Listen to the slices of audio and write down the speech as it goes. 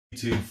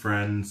YouTube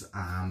friends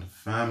and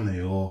family,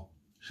 or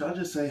shall I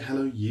just say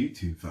hello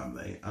YouTube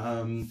family.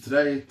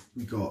 Today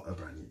we got a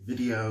brand new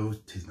video.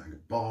 Tis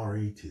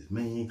Mangabari, tis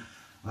me.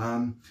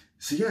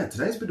 So yeah,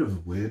 today's a bit of a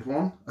weird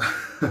one.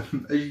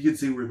 As you can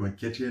see, we're in my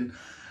kitchen,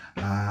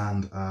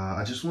 and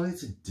I just wanted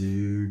to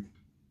do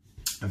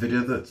a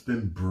video that's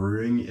been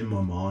brewing in my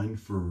mind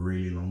for a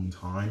really long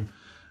time,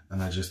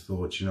 and I just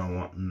thought, you know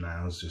what,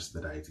 now's just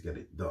the day to get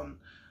it done.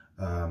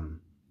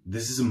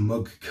 This is a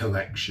mug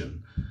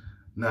collection.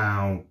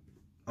 Now,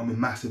 I'm a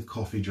massive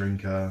coffee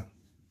drinker,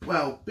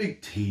 well,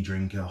 big tea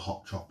drinker,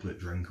 hot chocolate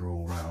drinker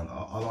all round.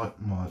 I like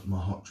my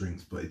hot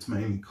drinks, but it's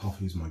mainly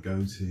coffee's my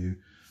go-to.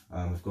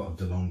 I've got a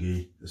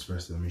DeLonghi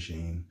espresso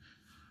machine,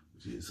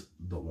 which is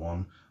the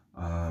one.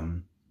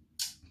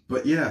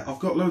 But yeah, I've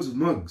got loads of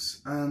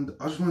mugs, and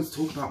I just wanted to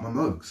talk about my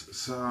mugs.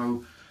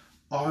 So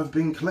I've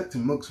been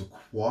collecting mugs for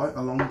quite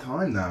a long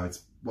time now.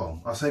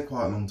 Well, I say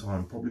quite a long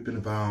time, probably been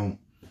about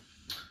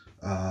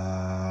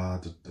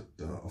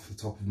off the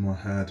top of my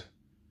head,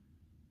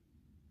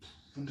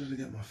 when did I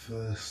get my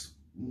first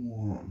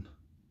one?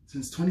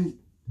 Since probably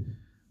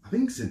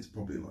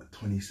like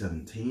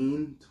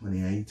 2017,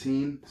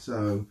 2018.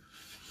 So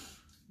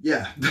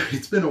yeah,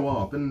 it's been a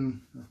while.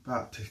 Been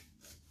about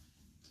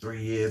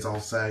 3 years, I'll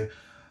say.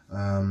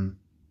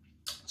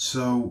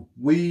 So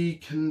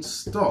we'll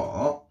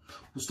start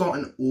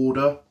in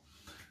order.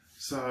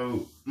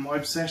 So my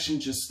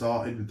obsession just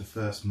started with the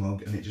first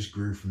mug, and it just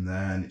grew from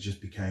there, and it just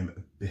became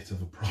a bit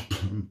of a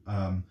problem.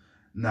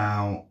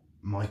 Now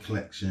my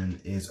collection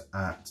is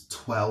at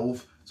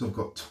 12, so I've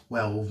got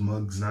 12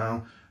 mugs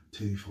now.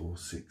 2, 4,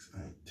 6,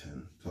 8,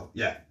 10, 12.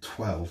 Yeah,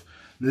 12.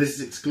 Now, this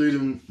is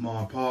excluding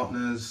my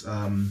partner's.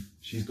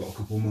 She's got a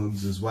couple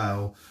mugs as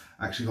well.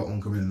 I actually got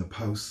one coming in the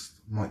post.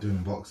 Might do an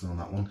unboxing on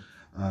that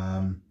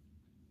one.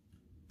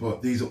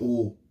 But these are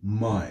all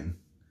mine.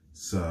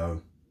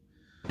 So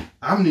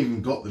I haven't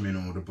even got them in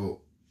order, but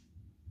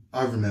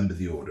I remember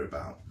the order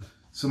about.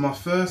 So my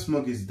first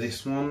mug is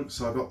this one.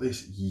 So I got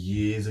this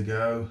years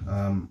ago.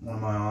 One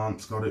of my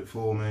aunts got it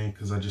for me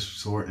because I just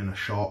saw it in a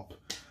shop,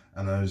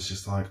 and I was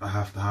just like, I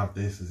have to have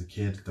this as a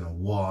kid. Don't know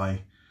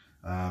why.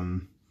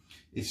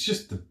 It's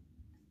just the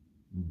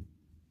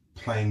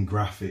plain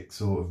graphic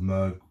sort of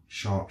mug,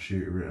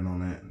 sharpshooter written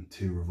on it, and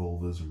 2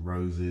 revolvers and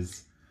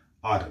roses.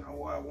 I don't know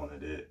why I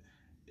wanted it.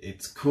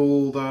 It's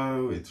cool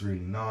though. It's really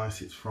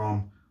nice. It's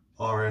from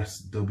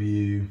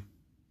RSW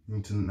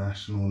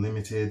International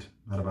Limited.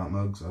 Not about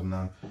mugs, I don't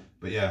know.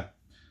 But yeah,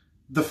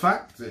 the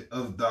fact that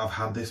I've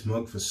had this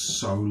mug for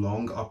so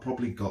long, I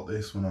probably got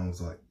this when I was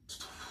like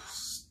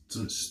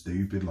something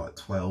stupid, like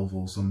 12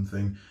 or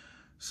something.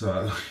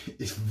 So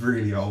it's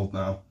really old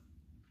now.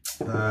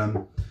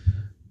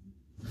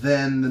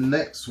 Then the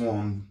next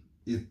one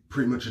is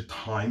pretty much a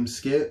time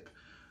skip.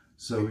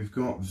 So we've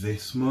got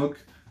this mug.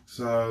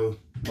 So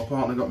my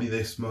partner got me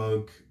this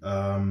mug.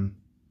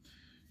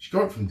 She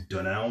got it from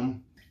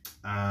Dunelm,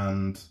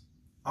 and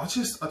I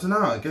don't know,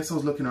 I guess I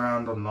was looking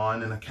around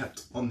online, and I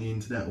kept on the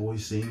internet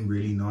always seeing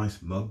really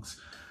nice mugs.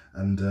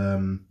 And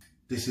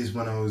this is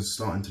when I was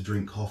starting to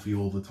drink coffee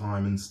all the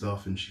time and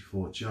stuff, and she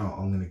thought, you know,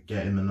 I'm going to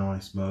get him a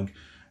nice mug,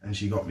 and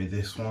she got me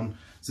this one.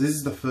 So this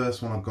is the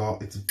first one I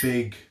got. It's a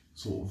big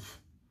sort of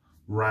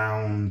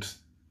round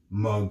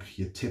mug,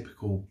 your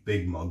typical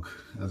big mug,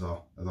 as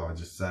I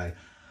just say.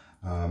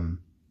 But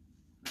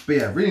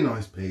yeah, really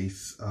nice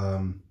piece.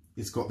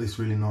 It's got this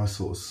really nice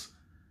sort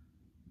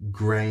of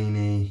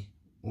grainy,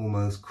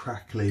 almost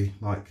crackly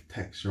like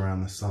texture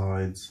around the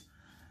sides.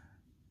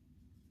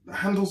 The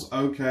handle's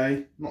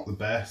okay, not the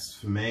best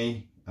for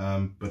me,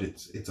 but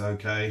it's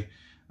okay.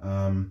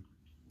 And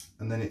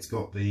then it's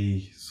got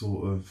the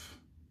sort of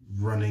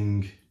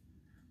running,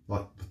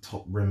 like the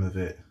top rim of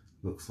it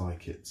looks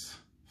like it's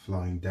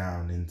flowing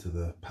down into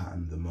the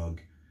pattern of the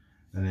mug,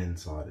 and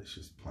inside it's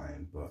just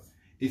plain. But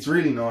it's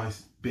really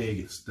nice, big,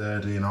 it's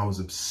sturdy, and I was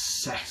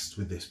obsessed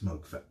with this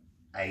mug for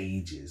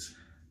ages,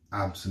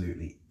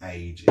 absolutely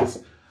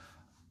ages,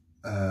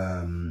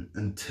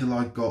 until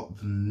I got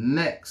the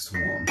next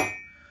one.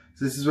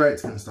 So this is where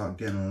it's going to start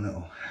getting a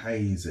little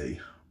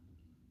hazy.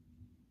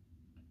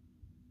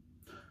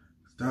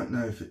 I don't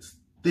know if it's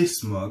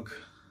this mug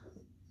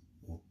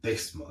or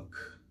this mug.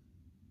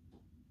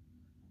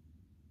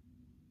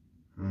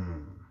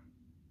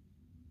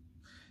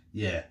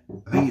 Yeah,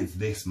 I think it's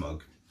this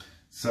mug.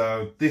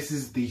 So this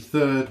is the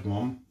third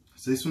one.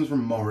 So this one's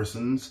from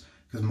Morrison's,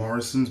 because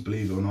Morrison's,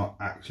 believe it or not,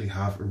 actually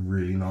have a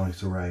really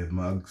nice array of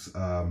mugs.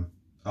 I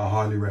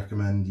highly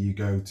recommend you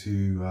go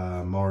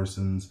to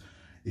Morrison's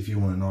if you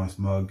want a nice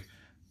mug,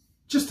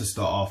 just to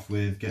start off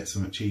with, get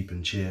something cheap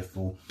and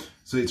cheerful.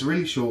 So it's a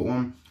really short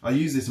one. I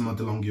use this in my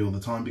DeLonghi all the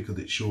time because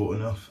it's short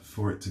enough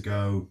for it to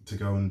go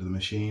under the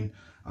machine.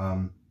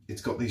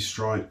 It's got these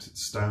striped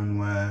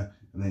stoneware,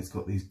 and then it's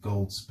got these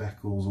gold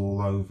speckles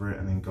all over it,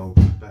 and then gold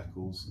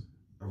speckles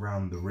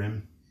around the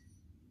rim,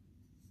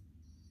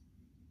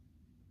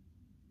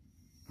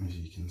 as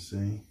you can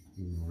see.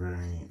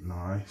 Very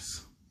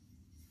nice.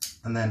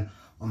 And then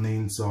on the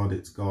inside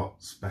it's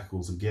got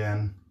speckles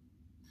again.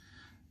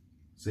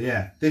 So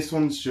yeah, this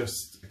one's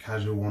just a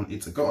casual one.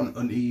 It's got an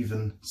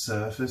uneven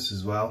surface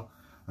as well.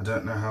 I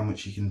don't know how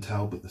much you can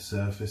tell, but the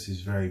surface is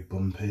very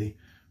bumpy,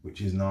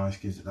 which is nice,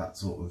 gives it that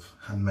sort of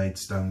handmade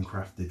stone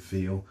crafted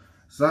feel.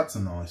 So that's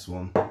a nice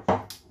one.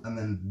 And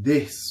then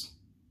this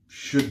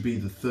should be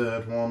the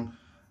third one.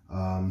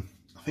 I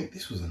think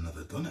this was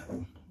another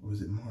Dunelm, or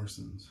was it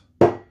Morrison's?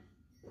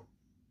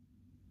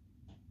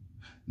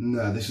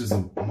 No, this is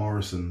a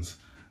Morrison's.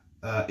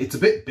 It's a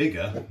bit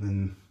bigger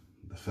than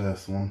the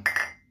first one,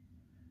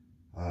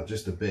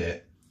 just a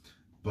bit.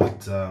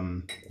 But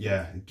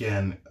yeah,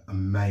 again,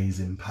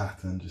 amazing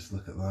pattern. Just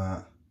look at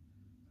that.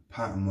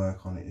 Pattern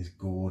work on it is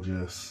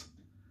gorgeous.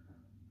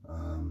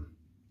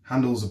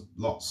 Handle's a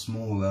lot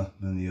smaller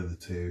than the other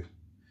two,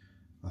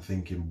 I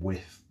think, in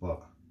width,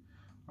 but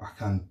I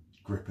can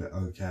grip it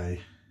okay.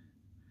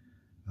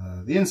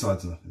 The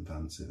inside's nothing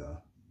fancy though,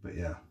 but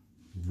yeah,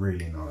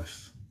 really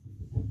nice.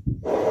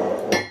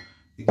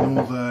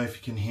 Ignore the, if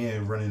you can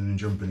hear running and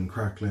jumping and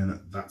crackling,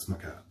 that's my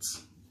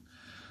cats.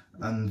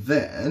 And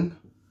then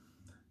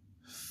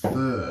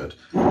third,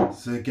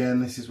 so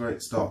again, this is where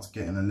it starts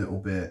getting a little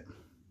bit,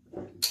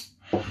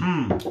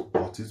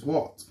 what is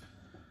what?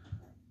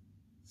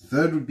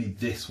 Third would be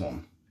this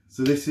one.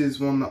 So this is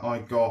one that I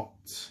got,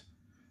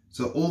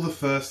 so all the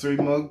first three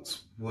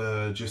mugs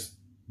were just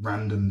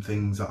random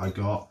things that I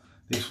got.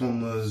 This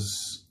one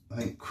was, I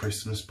think,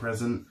 Christmas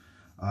present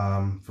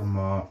from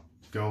my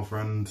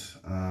girlfriend.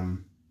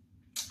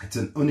 It's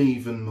an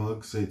uneven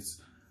mug, so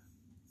it's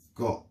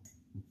got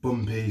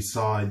bumpy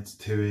sides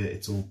to it.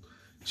 It's all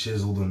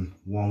chiseled and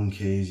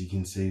wonky, as you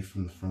can see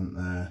from the front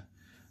there.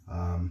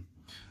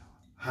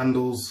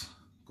 Handles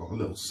got a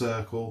little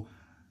circle.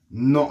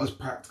 Not as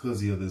practical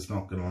as the others,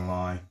 not gonna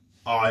lie.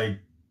 I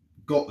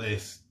got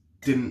this,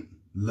 didn't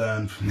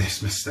learn from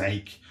this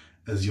mistake,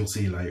 as you'll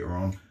see later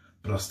on,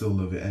 but I still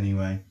love it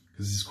anyway,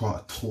 because it's quite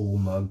a tall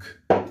mug.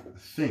 I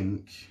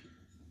think,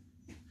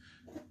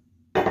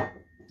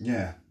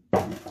 yeah,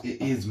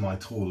 it is my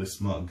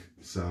tallest mug.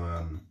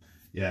 So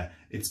yeah,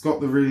 it's got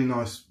the really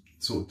nice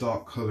sort of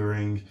dark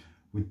colouring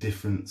with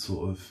different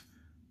sort of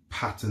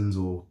patterns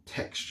or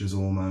textures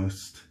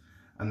almost,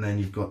 and then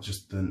you've got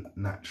just the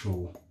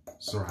natural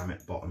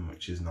ceramic bottom,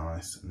 which is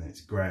nice, and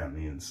it's grey on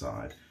the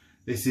inside.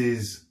 This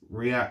is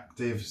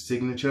Reactive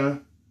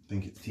Signature, I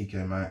think it's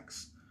TK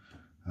Maxx.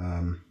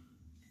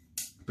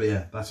 But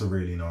yeah, that's a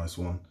really nice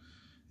one.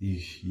 You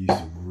used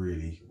to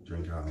really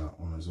drink out of that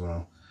one as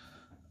well.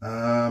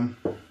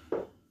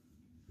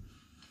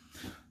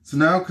 So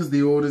now, because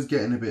the order's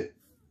getting a bit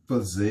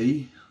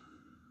fuzzy,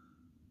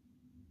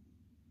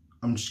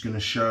 I'm just going to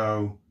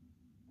show,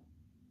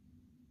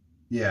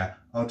 yeah,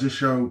 I'll just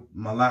show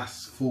my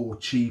last four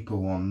cheaper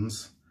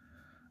ones,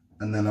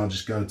 and then I'll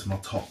just go to my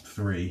top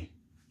three,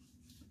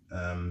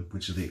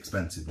 which are the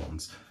expensive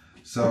ones.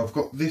 So I've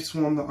got this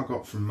one that I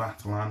got from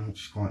Matalan,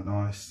 which is quite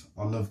nice.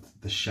 I love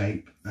the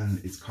shape, and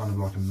it's kind of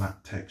like a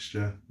matte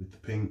texture with the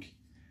pink,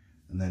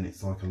 and then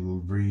it's like a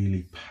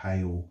really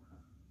pale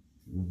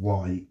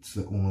white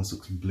that almost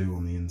looks blue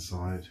on the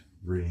inside.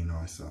 Really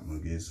nice that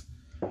mug is.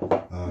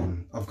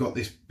 I've got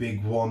this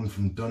big one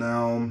from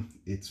Dunelm.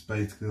 It's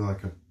basically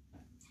like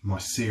my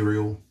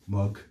cereal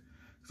mug,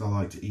 because I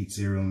like to eat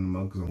cereal in the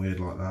mug because I'm weird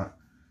like that.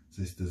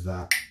 So this does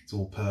that. It's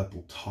all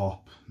purple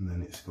top, and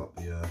then it's got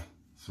the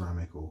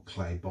ceramic or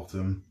clay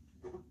bottom.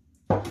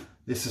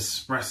 This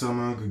espresso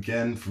mug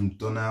again from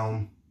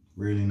Dunelm,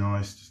 really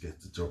nice, just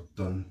gets the job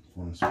done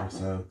for an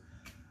espresso.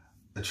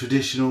 A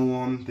traditional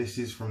one, this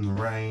is from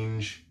the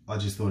range. I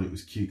just thought it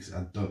was cute because it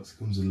had ducks. It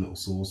comes with a little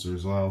saucer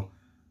as well.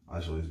 I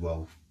thought it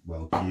was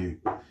well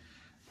cute.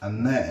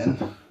 And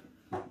then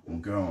we'll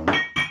go on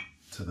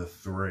to the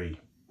three.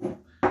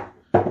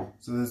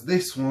 So there's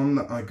this one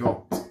that I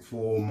got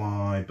for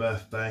my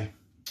birthday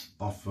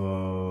off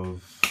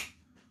of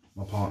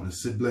my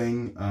partner's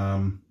sibling.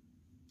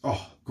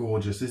 Oh,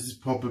 gorgeous. This is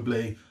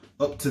probably,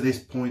 up to this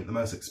point, the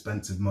most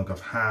expensive mug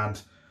I've had.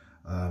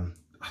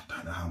 I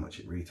don't know how much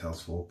it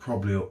retails for,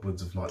 probably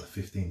upwards of like the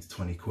 15 to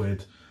 20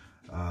 quid.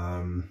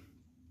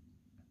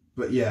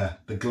 But yeah,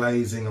 the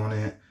glazing on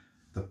it,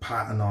 the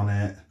pattern on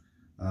it,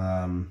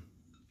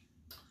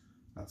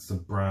 that's the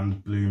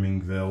brand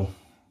Bloomingville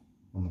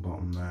on the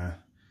bottom there.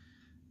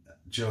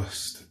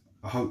 Just,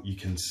 I hope you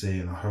can see,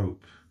 and I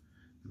hope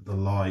that the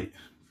light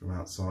from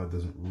outside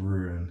doesn't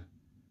ruin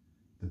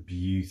the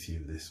beauty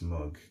of this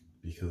mug,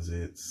 because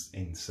it's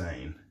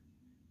insane.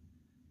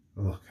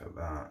 Look at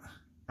that.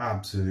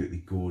 Absolutely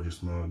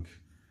gorgeous mug.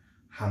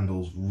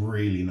 Handle's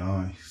really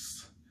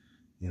nice.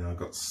 You know, I've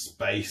got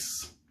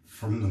space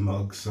from the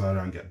mug so I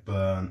don't get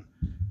burnt.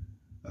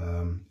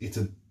 It's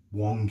a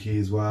wonky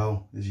as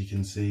well, as you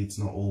can see. It's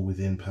not all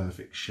within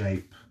perfect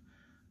shape,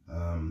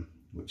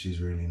 which is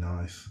really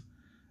nice.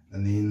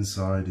 And the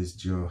inside is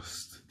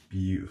just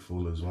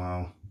beautiful as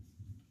well.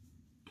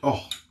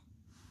 Oh,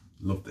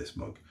 love this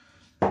mug.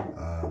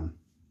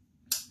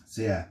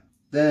 So yeah,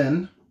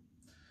 then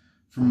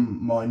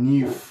from my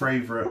new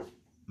favourite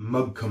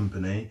mug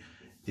company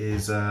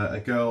is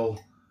a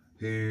girl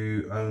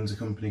who owns a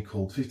company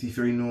called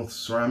 53 North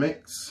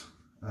Ceramics.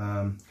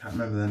 Can't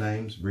remember their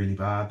names, really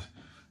bad,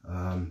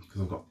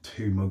 because I've got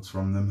 2 mugs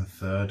from them, a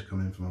third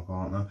coming from my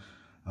partner.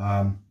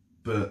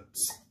 But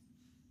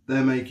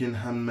they're making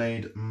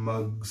handmade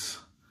mugs,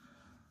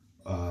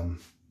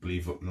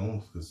 believe up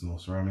north, because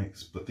North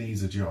Ceramics, but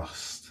these are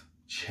just,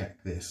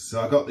 check this.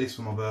 So I got this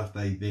for my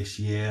birthday this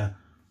year,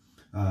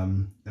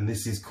 and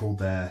this is called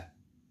their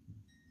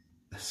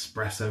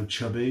Espresso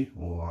Chubby,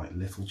 or like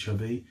Little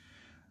Chubby.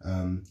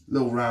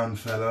 Little round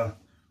fella,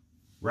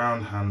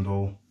 round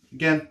handle.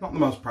 Again, not the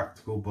most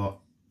practical, but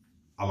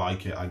I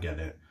like it, I get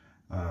it.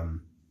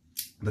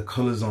 The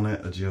colours on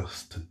it are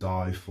just to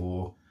die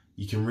for.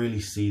 You can really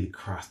see the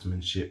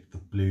craftsmanship, the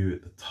blue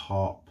at the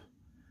top,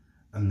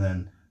 and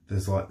then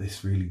there's like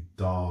this really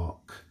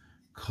dark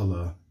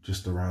colour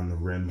just around the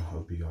rim. I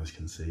hope you guys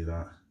can see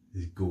that.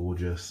 It's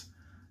gorgeous.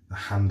 The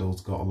handle's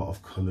got a lot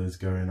of colours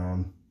going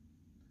on,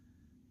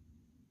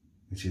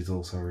 which is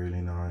also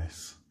really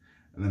nice.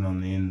 And then on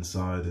the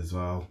inside as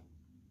well,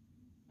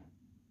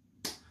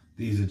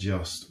 these are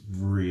just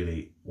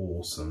really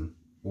awesome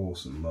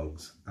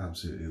mugs.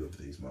 Absolutely love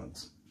these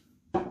mugs.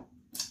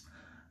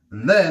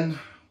 And then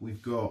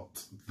we've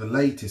got the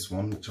latest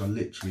one, which I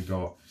literally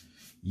got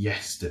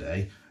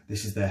yesterday.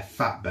 This is their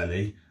Fat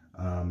Belly.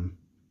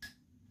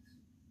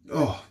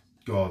 Oh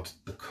God,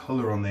 the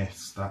colour on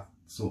this, that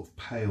sort of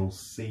pale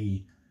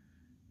sea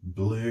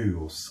blue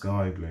or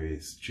sky blue,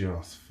 is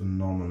just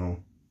phenomenal.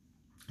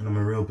 And I'm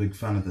a real big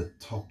fan of the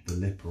top, the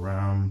lip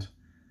around.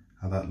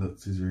 How that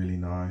looks is really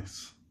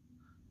nice.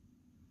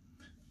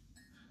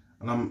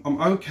 And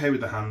I'm okay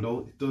with the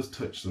handle. It does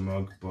touch the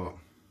mug, but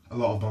a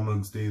lot of my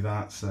mugs do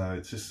that, so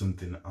it's just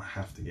something that I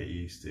have to get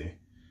used to.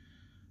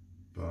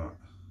 But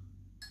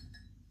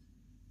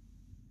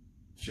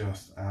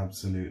just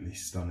absolutely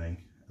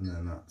stunning. And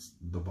then that's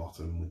the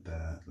bottom with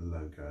their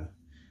logo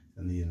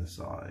and the inner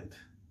side.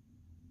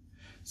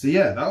 So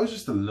yeah, that was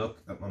just a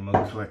look at my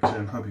mug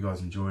collection. Hope you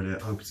guys enjoyed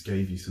it. Hope it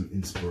gave you some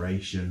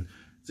inspiration.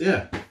 So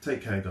yeah,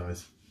 take care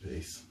guys.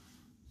 Peace.